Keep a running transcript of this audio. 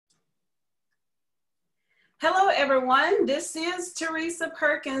Hello, everyone. This is Teresa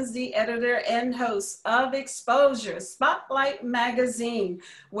Perkins, the editor and host of Exposure Spotlight Magazine,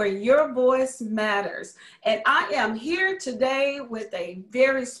 where your voice matters. And I am here today with a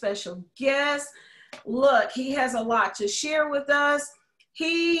very special guest. Look, he has a lot to share with us.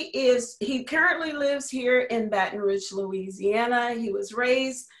 He currently lives here in Baton Rouge, Louisiana. He was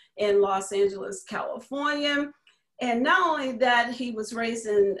raised in Los Angeles, California. And not only that, he was raised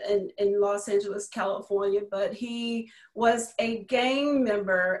in Los Angeles, California, but he was a gang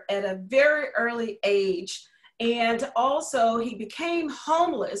member at a very early age. And also he became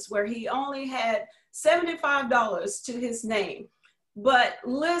homeless where he only had $75 to his name. But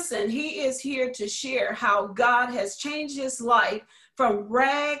listen, he is here to share how God has changed his life from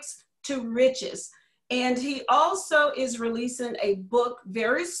rags to riches. And he also is releasing a book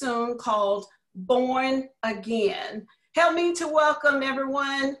very soon called Born Again. Help me to welcome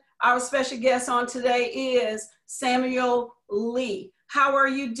everyone. Our special guest on today is Samuel Lee. How are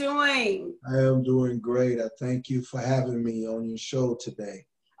you doing? I am doing great. I thank you for having me on your show today.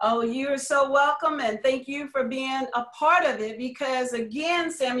 Oh, you're so welcome, and thank you for being a part of it because, again,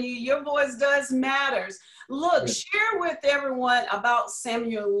 Samuel, your voice does matters. Look, share with everyone about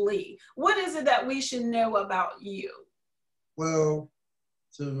Samuel Lee. What is it that we should know about you? Well,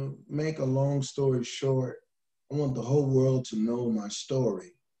 to make a long story short, I want the whole world to know my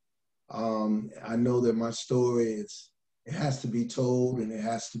story. I know that my story it has to be told and it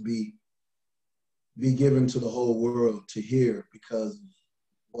has to be given to the whole world to hear because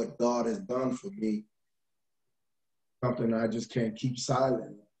what God has done for me, something I just can't keep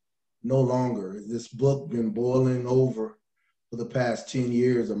silent no longer. This book been boiling over for the past 10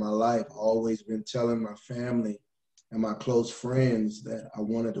 years of my life. I've always been telling my family and my close friends that I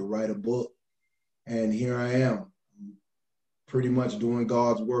wanted to write a book. And here I am, pretty much doing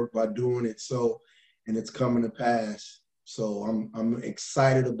God's work by doing it. And it's coming to pass. So I'm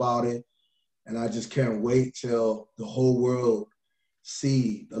excited about it. And I just can't wait till the whole world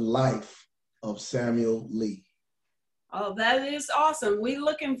see the life of Samuel Lee. Oh, that is awesome. We're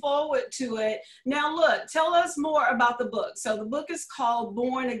looking forward to it. Now, look, tell us more about the book. So the book is called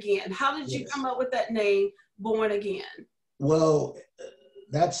Born Again. How did you come up with that name, Born Again? Well,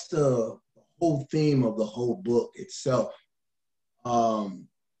 that's the whole theme of the whole book itself.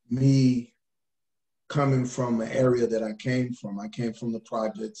 Me coming from an area that I came from the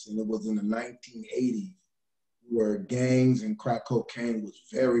projects, and it was in the 1980s where gangs and crack cocaine was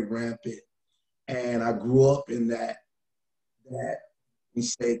very rampant. And I grew up in that we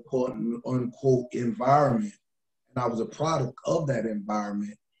say quote unquote environment. And I was a product of that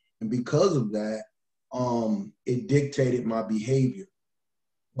environment. And because of that, it dictated my behavior.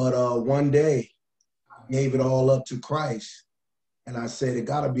 But one day I gave it all up to Christ and I said, it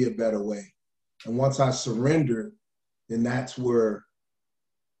gotta be a better way. And once I surrendered, then that's where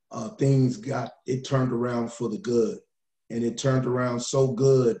it turned around for the good. And it turned around so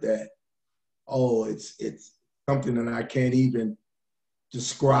good that, it's something that I can't even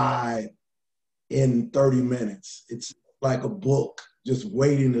describe in 30 minutes. It's like a book just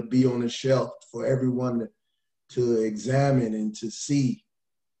waiting to be on the shelf for everyone to examine and to see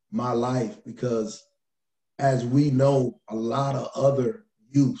my life. Because as we know, a lot of other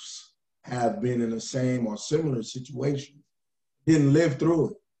youths have been in the same or similar situation, didn't live through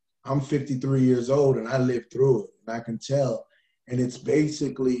it. I'm 53 years old and I lived through it, and I can tell. And it's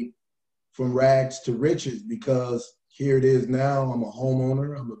basically from rags to riches because here it is now. I'm a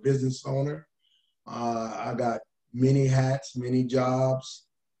homeowner, I'm a business owner. I got many hats, many jobs,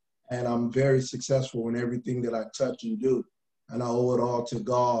 and I'm very successful in everything that I touch and do. And I owe it all to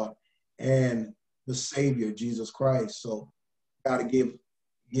God and the Savior, Jesus Christ. So I gotta give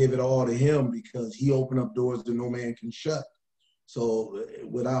it all to him because he opened up doors that no man can shut. So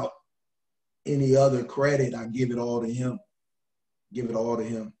without any other credit, I give it all to him. Give it all to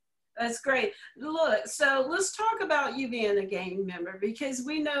him. That's great. Look, so let's talk about you being a gang member because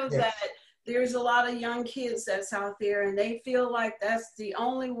we know that there's a lot of young kids that's out there and they feel like that's the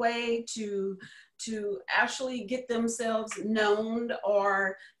only way to actually get themselves known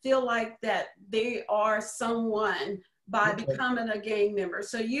or feel like that they are someone by becoming a gang member.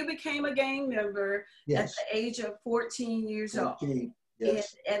 So you became a gang member at the age of 14 years old.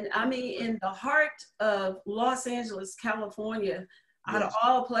 Yes. And I mean, in the heart of Los Angeles, California, out of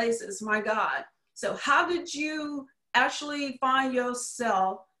all places, my God. So how did you actually find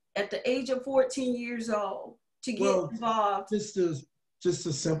yourself at the age of 14 years old to get involved? Just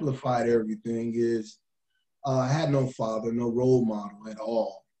to simplify everything is, I had no father, no role model at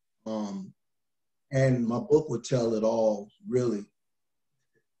all. And my book would tell it all, really,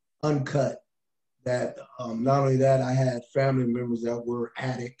 uncut. that not only that, I had family members that were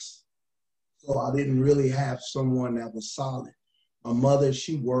addicts. So I didn't really have someone that was solid. My mother,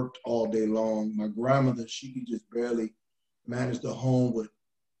 she worked all day long. My grandmother, she could just barely manage the home with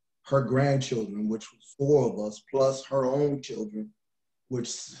her grandchildren, which was 4 of us, plus her own children,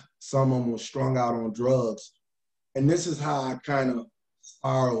 which some of them were strung out on drugs. And this is how I kind of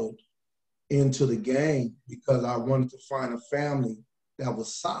spiraled into the game, because I wanted to find a family that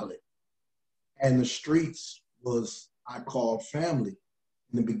was solid. And the streets was, I called family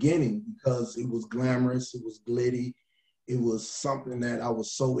in the beginning, because it was glamorous, it was glitty, it was something that I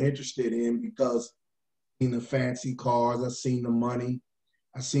was so interested in, because I seen the fancy cars, I seen the money,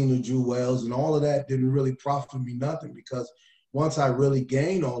 I seen the jewels, and all of that didn't really profit me nothing, because once I really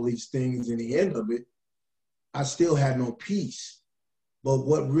gained all these things, in the end of it, I still had no peace. But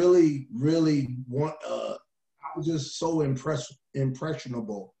what really, I was just so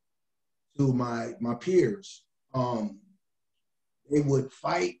impressionable to my peers. They would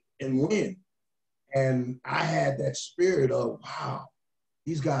fight and win. And I had that spirit of, wow,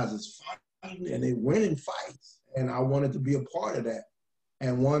 these guys is fighting and they winning fights. And I wanted to be a part of that.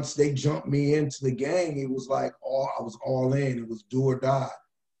 And once they jumped me into the gang, it was like, I was all in. It was do or die.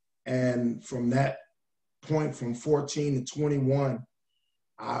 And from that point, from 14 to 21,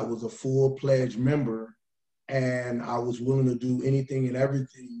 I was a full-fledged member, and I was willing to do anything and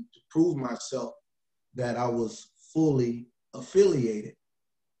everything to prove myself that I was fully affiliated.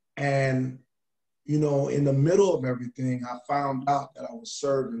 And, you know, in the middle of everything, I found out that I was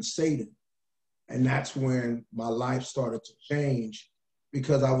serving Satan. And that's when my life started to change,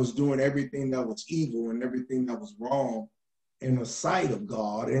 because I was doing everything that was evil and everything that was wrong in the sight of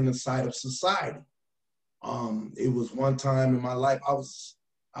God, in the sight of society. It was one time in my life,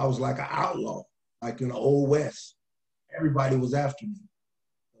 I was like an outlaw, like in the Old West. Everybody was after me.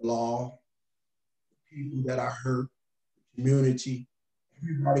 The law, the people that I hurt, the community,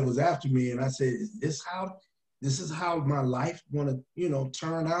 everybody was after me. And I said, this is how my life gonna,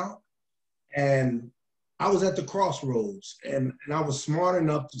 turn out? And I was at the crossroads, and I was smart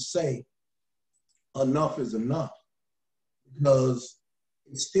enough to say, enough is enough, because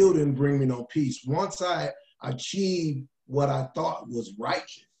it still didn't bring me no peace. Once I achieved what I thought was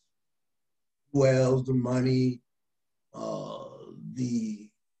righteous, well, the money, the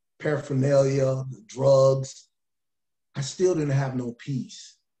paraphernalia, the drugs, I still didn't have no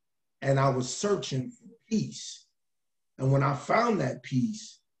peace. And I was searching for peace. And when I found that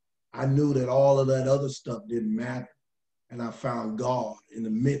peace, I knew that all of that other stuff didn't matter. And I found God in the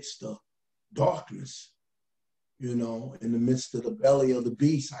midst of darkness, in the midst of the belly of the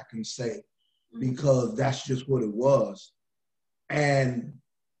beast, I can say, because that's just what it was. And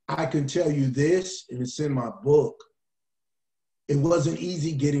I can tell you this, and it's in my book, it wasn't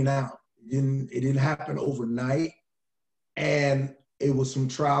easy getting out. It didn't happen overnight. And it was some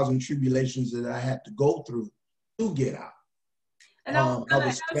trials and tribulations that I had to go through to get out. And I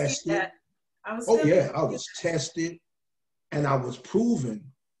was tested. I was tested, and I was proven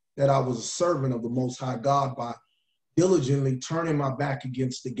that I was a servant of the Most High God by diligently turning my back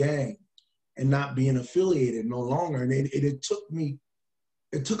against the gang and not being affiliated no longer. And it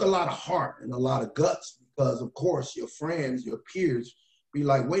took a lot of heart and a lot of guts, because of course your friends, your peers be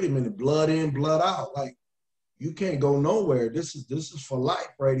like, wait a minute, blood in, blood out. Like, you can't go nowhere. This is for life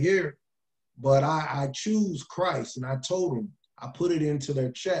right here. But I choose Christ, and I told them, I put it into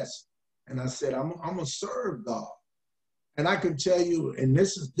their chest, and I said, I'm gonna serve God. And I can tell you, and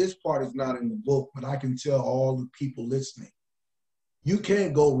this part is not in the book, but I can tell all the people listening, you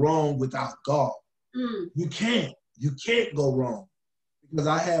can't go wrong without God. You can't go wrong. Because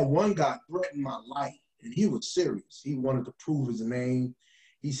I had one guy threaten my life, and he was serious. He wanted to prove his name.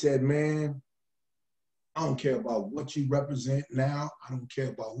 He said, man, I don't care about what you represent now. I don't care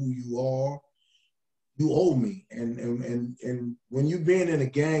about who you are. You owe me. And when you've been in a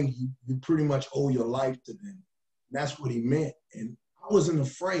gang, you pretty much owe your life to them. And that's what he meant. And I wasn't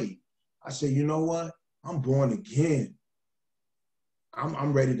afraid. I said, you know what? I'm born again.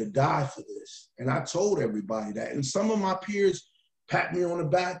 I'm ready to die for this. And I told everybody that. And some of my peers pat me on the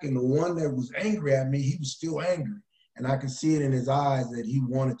back, and the one that was angry at me, he was still angry. And I could see it in his eyes that he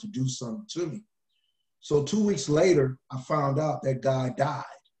wanted to do something to me. So 2 weeks later, I found out that guy died.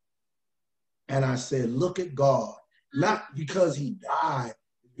 And I said, look at God. Not because he died,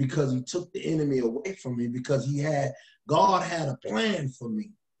 because he took the enemy away from me, because God had a plan for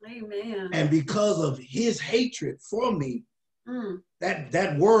me. Amen. And because of his hatred for me,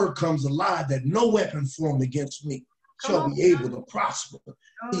 that word comes alive, that no weapon formed against me shall be able to prosper.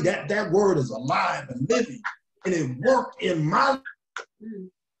 See, that word is alive and living, and it worked in my life.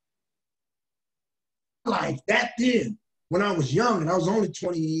 life that then, when I was young, and I was only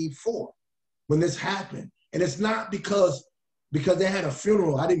 24 when this happened. And it's not because they had a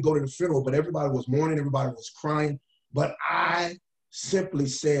funeral. I didn't go to the funeral, but everybody was mourning, everybody was crying. But I simply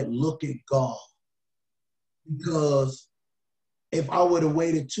said, look at God. Because if I would have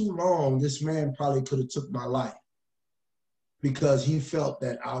waited too long, this man probably could have took my life, because he felt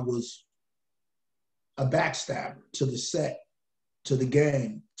that I was a backstabber to the set, to the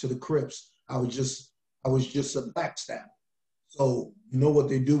gang, to the Crips. I was just a backstabber. So you know what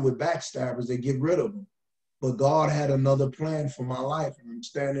they do with backstabbers? They get rid of them. But God had another plan for my life. And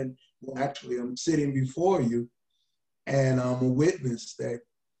I'm sitting before you, and I'm a witness that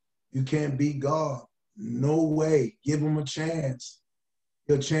you can't beat God. No way. Give him a chance.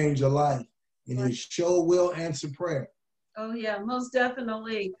 He'll change your life. And he sure will answer prayer. Oh, yeah, most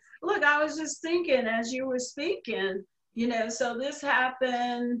definitely. Look, I was just thinking as you were speaking, so this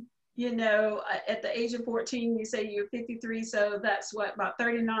happened, at the age of 14, you say you're 53. So that's what, about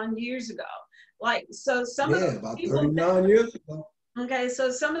 39 years ago. Like, so some of those about people 39 years ago. Okay,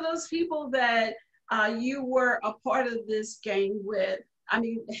 so some of those people that you were a part of this gang with, I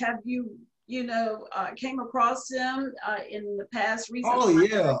mean, have you, came across them in the past recent? Oh,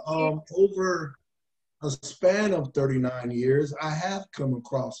 yeah. Over a span of 39 years, I have come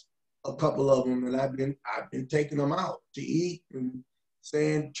across a couple of them, and I've been taking them out to eat and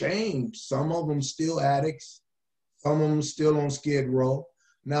saying change. Some of them still addicts, some of them still on Skid Row.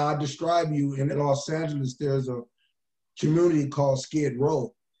 Now, I describe you in Los Angeles, there's a community called Skid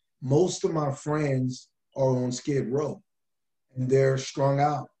Row. Most of my friends are on Skid Row, and they're strung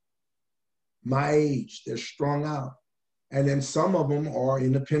out. My age, they're strung out. And then some of them are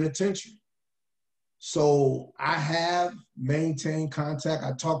in the penitentiary. So I have maintained contact.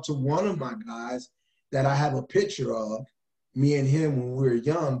 I talked to one of my guys that I have a picture of, me and him when we were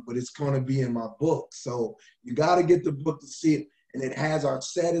young, but it's going to be in my book. So you got to get the book to see it. And it has our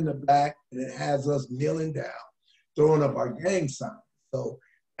set in the back, and it has us kneeling down, throwing up our gang sign. So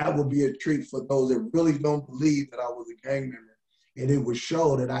that would be a treat for those that really don't believe that I was a gang member. And it would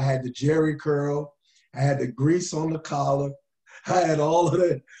show that I had the jerry curl, I had the grease on the collar, I had all of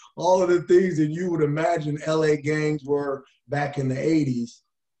the things that you would imagine LA gangs were back in the 80s.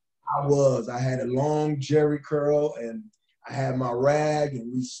 I had a long jerry curl, and I had my rag,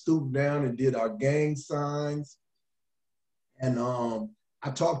 and we stooped down and did our gang signs. And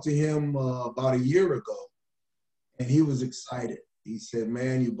I talked to him about a year ago, and he was excited. He said,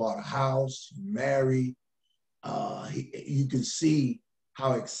 man, you bought a house, you married. You could see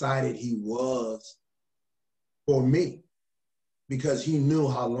how excited he was for me, because he knew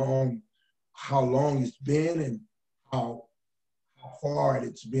how long it's been and how far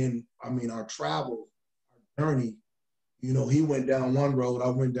it's been. I mean, our travel, our journey, he went down one road, I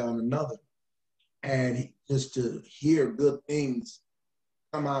went down another. And just to hear good things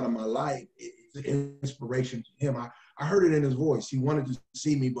come out of my life, it's an inspiration to him. I heard it in his voice. He wanted to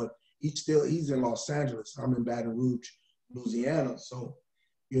see me, but he's in Los Angeles. I'm in Baton Rouge, Louisiana. So,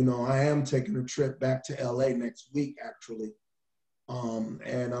 I am taking a trip back to LA next week, actually.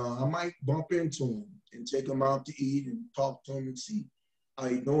 And I might bump into him and take him out to eat and talk to him and see how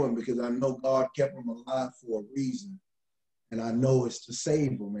he's doing, because I know God kept him alive for a reason. And I know it's to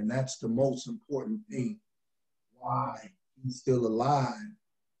save him. And that's the most important thing, why he's still alive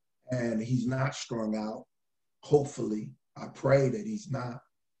and he's not strung out. Hopefully, I pray that he's not,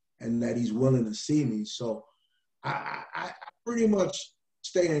 and that he's willing to see me. So I pretty much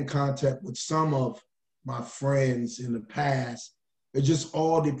stay in contact with some of my friends in the past. It just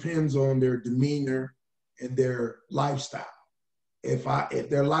all depends on their demeanor and their lifestyle. If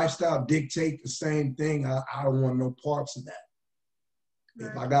their lifestyle dictate the same thing, I don't want no parts of that.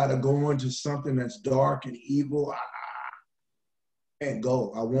 If I got to go into something that's dark and evil, I can't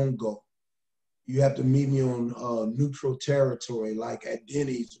go. I won't go. You have to meet me on neutral territory, like at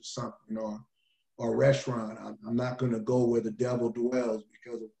Denny's or something, or a restaurant. I'm not going to go where the devil dwells,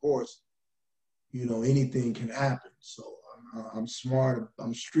 because, of course, anything can happen. So I'm smart.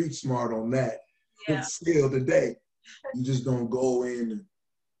 I'm street smart on that. Yeah. Still today, you just don't go in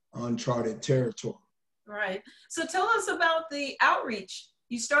uncharted territory. Right. So tell us about the outreach.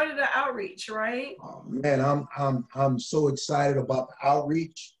 You started an outreach, right? Oh, man, I'm so excited about the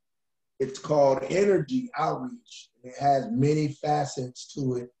outreach. It's called Energy Outreach. It has many facets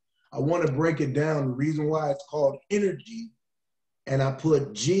to it. I want to break it down. The reason why it's called Energy, and I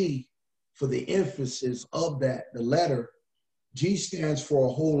put G for the emphasis of that, the letter. G stands for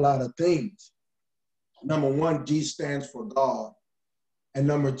a whole lot of things. Number one, G stands for God. And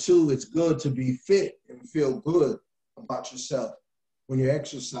number two, it's good to be fit and feel good about yourself when you're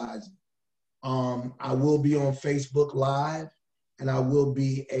exercising. I will be on Facebook Live, and I will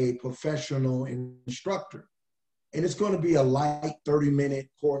be a professional instructor. And it's going to be a light 30-minute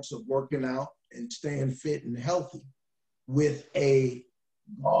course of working out and staying fit and healthy with a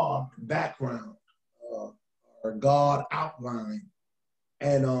God background, or God outline.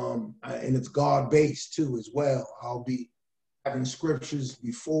 And it's God based too as well. I'll be having scriptures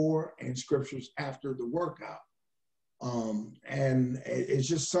before and scriptures after the workout. And it's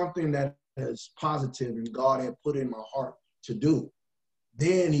just something that is positive and God had put in my heart to do.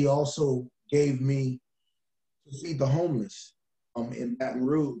 Then he also gave me to feed the homeless in Baton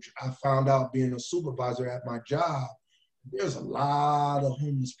Rouge. I found out being a supervisor at my job, there's a lot of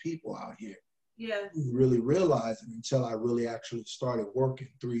homeless people out here. Yeah. I didn't really realize it until I really actually started working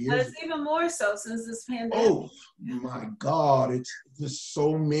 3 But years it's ago. even more so since this pandemic. Oh my God, it's just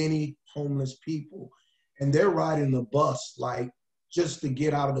so many homeless people. And they're riding the bus like just to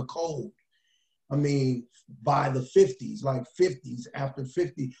get out of the cold. I mean, by the 50s, like 50s, after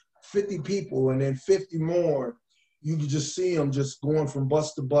 50 people, and then 50 more, you can just see them just going from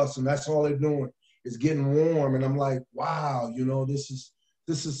bus to bus, and that's all they're doing is getting warm. And I'm like, wow, you know, this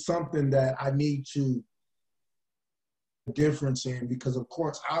is something that I need to difference in, because of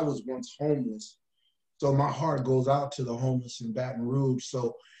course I was once homeless. So my heart goes out to the homeless in Baton Rouge.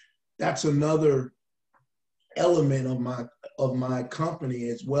 So that's another element of my company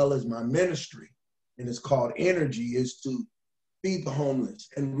as well as my ministry. And it's called Energy, is to feed the homeless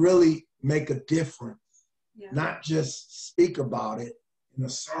and really make a difference. Yeah. Not just speak about it in a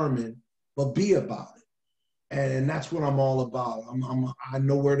sermon, but be about it. And that's what I'm all about. I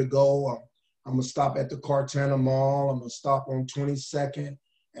know where to go. I'm gonna stop at the Cartana Mall. I'm gonna stop on 22nd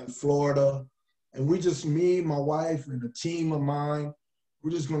and Florida. And we just, me, my wife, and a team of mine,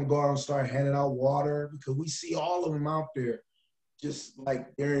 we're just gonna go out and start handing out water, because we see all of them out there just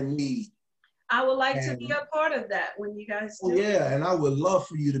like they're in need. I would like to be a part of that when you guys do. Oh yeah, and I would love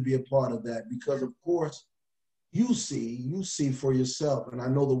for you to be a part of that, because of course you see for yourself, and I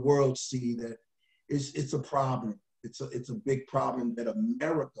know the world see that it's a problem. It's a big problem that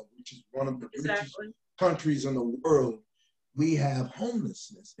America, which is one of the richest countries in the world, we have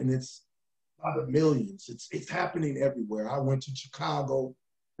homelessness, and it's by the millions. It's happening everywhere. I went to Chicago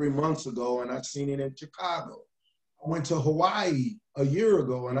 3 months ago, and I seen it in Chicago. I went to Hawaii a year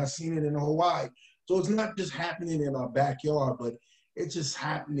ago, and I seen it in Hawaii. So it's not just happening in our backyard, but it's just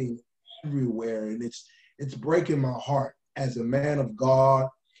happening everywhere, and it's breaking my heart as a man of God.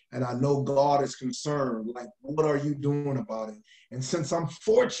 And I know God is concerned, like, what are you doing about it? And since I'm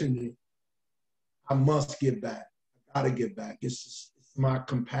fortunate, I must give back. I gotta give back. It's my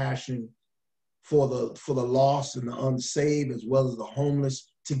compassion for the lost and the unsaved, as well as the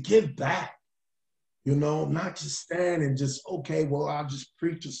homeless, to give back. You know, not just stand and just, okay, well, I'll just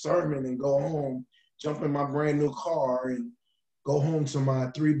preach a sermon and go home, jump in my brand new car and go home to my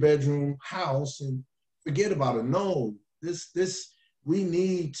 3-bedroom house and forget about it. No, we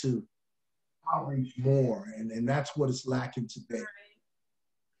need to outreach more, and that's what is lacking today.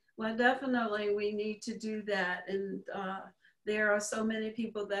 Well, definitely we need to do that. And there are so many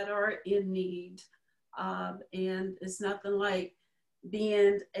people that are in need. And it's nothing like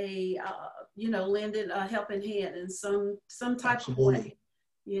being a, lending a helping hand in some type Absolutely. of way.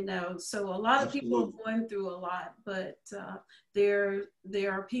 You know, so a lot of people are going through a lot, but there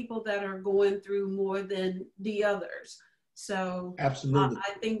are people that are going through more than the others. So absolutely,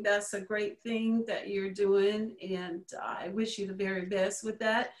 I think that's a great thing that you're doing, and I wish you the very best with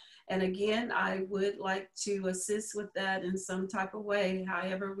that. And again, I would like to assist with that in some type of way,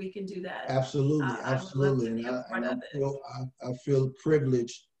 however we can do that. Absolutely, absolutely. And I feel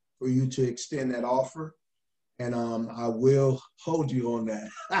privileged for you to extend that offer. And I will hold you on that.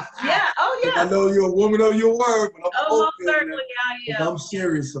 Yeah, oh yeah. I know you're a woman of your word, but most certainly I am. I'm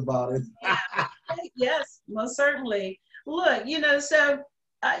serious about it. Yeah. Yes, most certainly. Look, so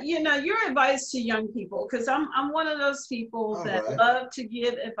your advice to young people, because I'm one of those people that love to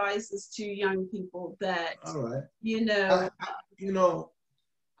give advices to young people that,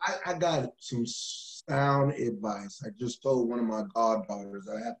 I got some sound advice. I just told one of my goddaughters,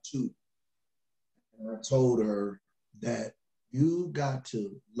 I have 2, and I told her that you got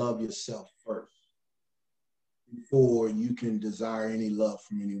to love yourself first before you can desire any love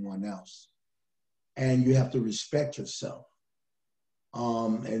from anyone else. And you have to respect yourself.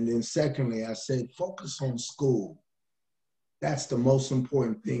 And then secondly, I said, focus on school. That's the most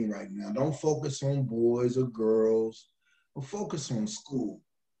important thing right now. Don't focus on boys or girls, but focus on school.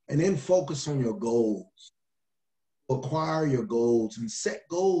 And then focus on your goals. Acquire your goals and set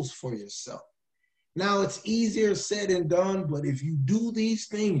goals for yourself. Now, it's easier said than done, but if you do these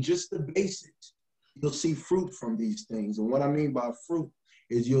things, just the basics, you'll see fruit from these things. And what I mean by fruit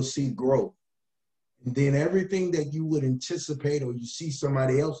is you'll see growth. And then everything that you would anticipate or you see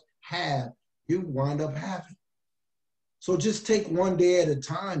somebody else have, you wind up having. So just take one day at a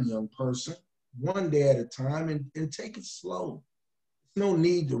time, young person, one day at a time, and take it slow. There's no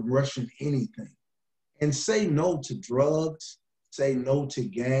need to rush in anything. And say no to drugs, say no to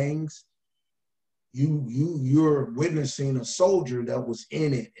gangs. You're witnessing a soldier that was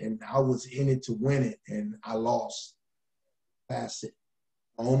in it, and I was in it to win it, and I lost. That's it.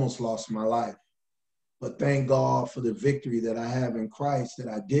 I almost lost my life. But thank God for the victory that I have in Christ that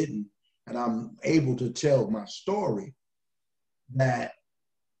I didn't. And I'm able to tell my story that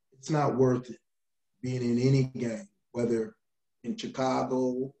it's not worth it being in any gang, whether in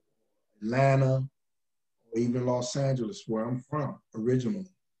Chicago, Atlanta, or even Los Angeles, where I'm from originally,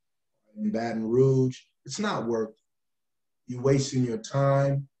 in Baton Rouge. It's not worth it. You're wasting your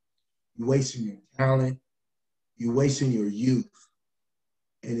time, you're wasting your talent, you're wasting your youth.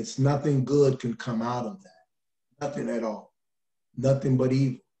 And it's nothing good can come out of that. Nothing at all. Nothing but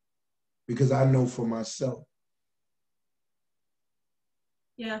evil. Because I know for myself.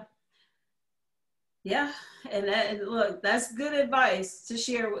 Yeah. Yeah. And look, that's good advice to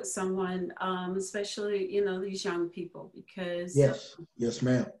share with someone, especially, you know, these young people, because yes, yes,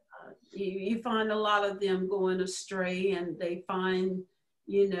 ma'am. You find a lot of them going astray, and they find,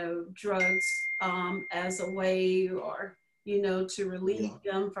 you know, drugs as a way, or, you know, to relieve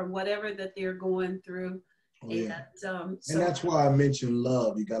them from whatever that they're going through. Oh, and yeah. so And that's why I mentioned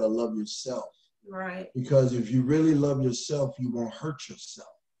love. You got to love yourself. Right. Because if you really love yourself, you won't hurt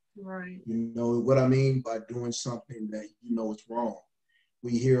yourself. Right. You know what I mean by doing something that you know is wrong.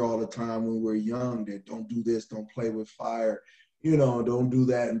 We hear all the time when we're young that don't do this, don't play with fire, you know, don't do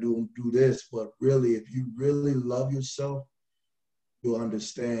that and don't do this. But really, if you really love yourself, you'll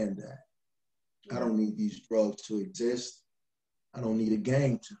understand that I don't need these drugs to exist. I don't need a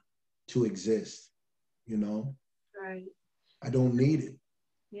gang to exist, you know? Right. I don't need it.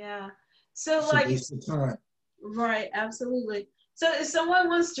 Yeah. So it's like, a waste of time. Right, absolutely. So if someone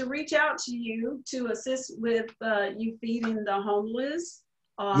wants to reach out to you to assist with you feeding the homeless,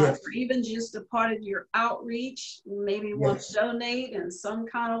 yes. or even just a part of your outreach, maybe want to donate in some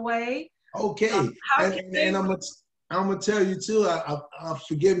kind of way. Okay. And I'm gonna tell you too, I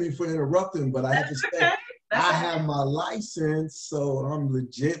forgive me for interrupting, but I have to say, I have my license, so I'm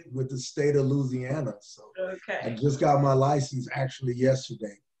legit with the state of Louisiana. So I just got my license actually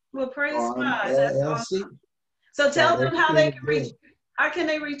yesterday. Well, praise God. That's awesome. So tell them how they can reach you. How can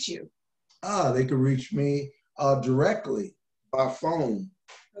they reach you? They can reach me directly by phone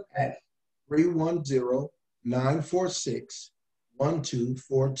at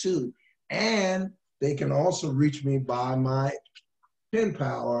 310-946-1242. And they can also reach me by my pen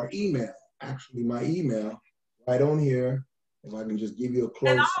pal or email. Actually, my email right on here. If I can just give you a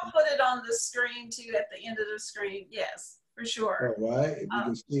close. And I'll put it on the screen too, at the end of the screen. Yes, for sure. All right, if you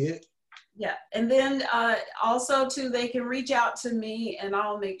can see it. Yeah, and then also too, they can reach out to me, and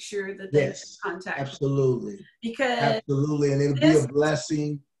I'll make sure that they contact me. Absolutely. Because absolutely, and it'll be a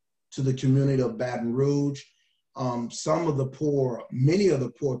blessing to the community of Baton Rouge. Some of the poor, many of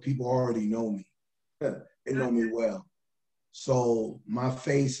the poor people already know me. They know me well. So my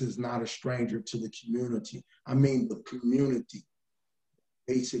face is not a stranger to the community. I mean, the community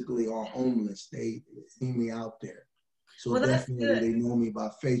basically are homeless. They see me out there. So definitely they know me by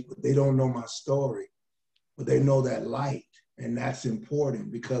face, but they don't know my story. But they know that light, and that's important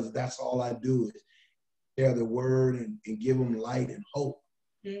because that's all I do is share the word and give them light and hope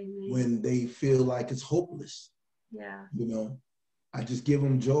when they feel like it's hopeless. Yeah. You know, I just give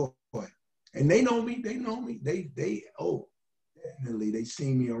them joy. And they know me, they know me. Definitely, they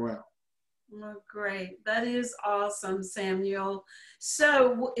see me around. Well, great. That is awesome, Samuel.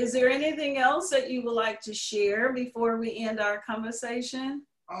 So is there anything else that you would like to share before we end our conversation?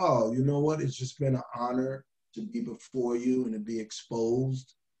 Oh, you know what? It's just been an honor to be before you and to be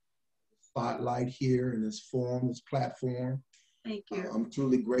exposed. Spotlight here in this forum, this platform. Thank you. I'm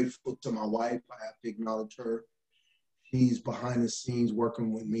truly grateful to my wife. I have to acknowledge her. She's behind the scenes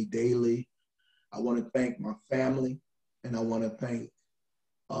working with me daily. I want to thank my family, and I want to thank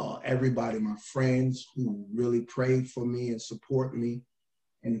everybody, my friends who really pray for me and support me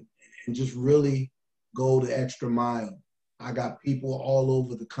and just really go the extra mile. I got people all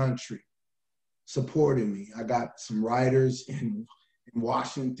over the country supporting me. I got some writers in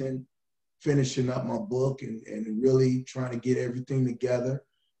Washington finishing up my book and really trying to get everything together.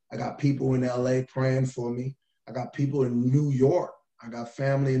 I got people in LA praying for me. I got people in New York. I got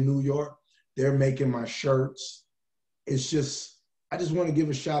family in New York They're making my shirts. It's just, I just want to give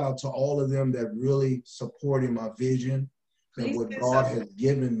a shout out to all of them that really supporting my vision and Please what do God so. has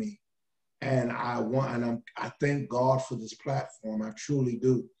given me. And I thank God for this platform. I truly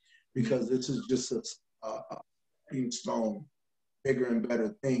do, because this is just a stepping stone, bigger and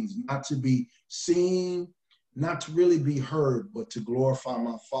better things, not to be seen, not to really be heard, but to glorify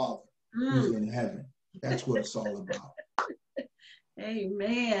my Father who's in heaven. That's what it's all about.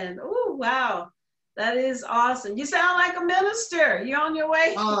 Amen. Oh, wow. That is awesome. You sound like a minister. You're on your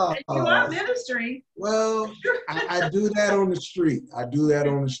way. You are ministering. Well, I do that on the street. I do that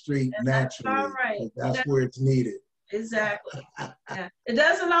on the street And that's all naturally. right. That's where it's needed. Exactly. Yeah. It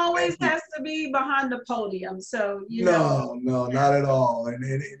doesn't always has to be behind the podium. So, No, not at all. And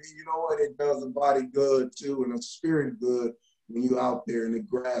you know what? It does the body good too, and the spirit good when you're out there in the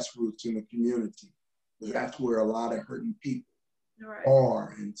grassroots in the community. Because that's where a lot of hurting people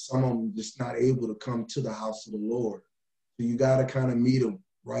are, and some of them just not able to come to the house of the Lord. So you got to kind of meet them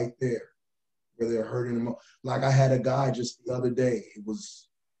right there where they're hurting them. Like I had a guy just the other day. It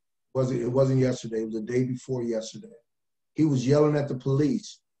wasn't yesterday. It was the day before yesterday. He was yelling at the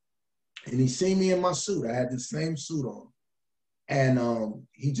police, and he seen me in my suit. I had the same suit on, and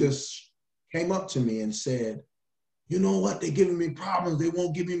he just came up to me and said, "You know what? They're giving me problems. They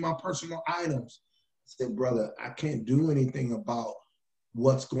won't give me my personal items." I said, "Brother, I can't do anything about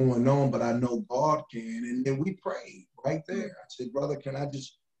what's going on, but I know God can." And then we prayed right there. I said, "Brother, can I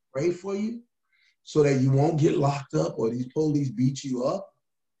just pray for you so that you won't get locked up or these police beat you up?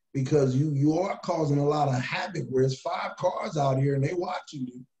 Because you are causing a lot of havoc where there's 5 cars out here and they watching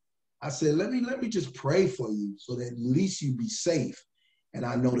you." I said, let me just pray for you so that at least you be safe. And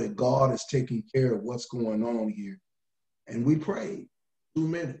I know that God is taking care of what's going on here. And we prayed 2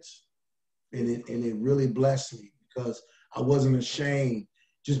 minutes. And it really blessed me, because I wasn't ashamed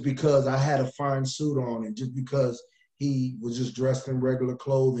just because I had a fine suit on, and just because he was just dressed in regular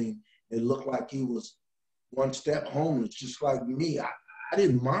clothing. It looked like he was one step homeless, just like me. I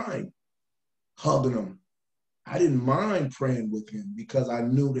didn't mind hugging him. I didn't mind praying with him, because I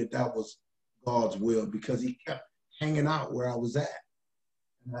knew that that was God's will, because he kept hanging out where I was at.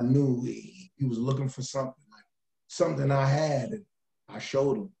 And I knew he was looking for something, like something I had, and I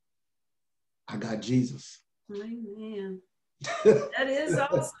showed him. I got Jesus. Amen. That is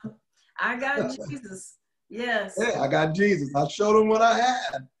awesome. I got Jesus. Yes. Yeah, I got Jesus. I showed him what I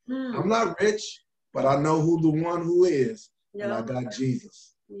had. I'm not rich, but I know who the one who is. And I got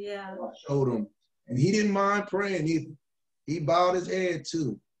Jesus. Yeah. So I showed him. And he didn't mind praying either. He bowed his head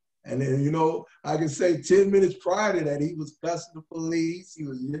too. And then, you know, I can say 10 minutes prior to that, he was cussing the police. He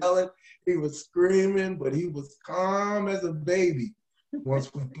was yelling. He was screaming, but he was calm as a baby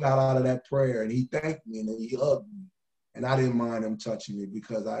once we got out of that prayer. And he thanked me, and then he hugged me. And I didn't mind him touching me,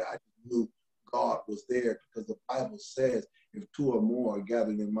 because I knew God was there, because the Bible says, if 2 or more are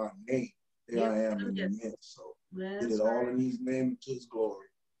gathered in my name, there I am in the midst. So did it all in his name, to his glory.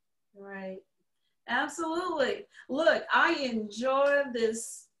 Right. Absolutely. Look, I enjoyed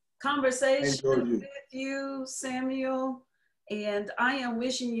this conversation with you, Samuel, and I am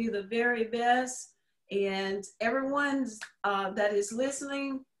wishing you the very best. And everyone that is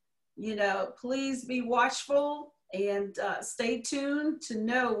listening, you know, please be watchful and stay tuned to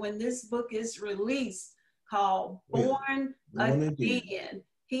know when this book is released, called Born Again.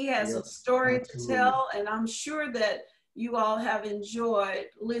 He has a story to tell, and I'm sure that you all have enjoyed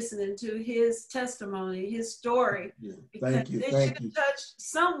listening to his testimony, his story, because it should touch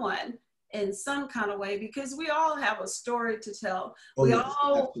someone in some kind of way, because we all have a story to tell. We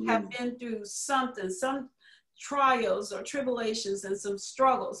all have been through something, some trials or tribulations and some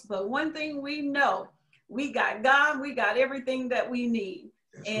struggles. But one thing we know, we got God, we got everything that we need.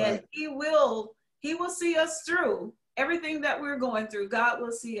 And he will see us through everything that we're going through. God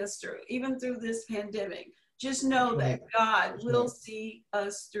will see us through, even through this pandemic. Just know that God will see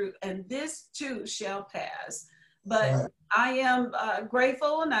us through, and this too shall pass. But I am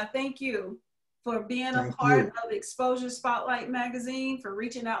grateful, and I thank you for being a part of Exposure Spotlight Magazine, for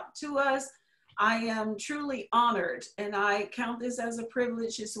reaching out to us. I am truly honored, and I count this as a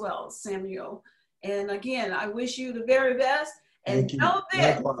privilege as well, Samuel. And again, I wish you the very best. And know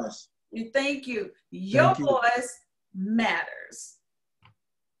that, thank you. Your voice matters.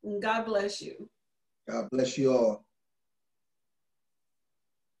 And God bless you. God bless you all.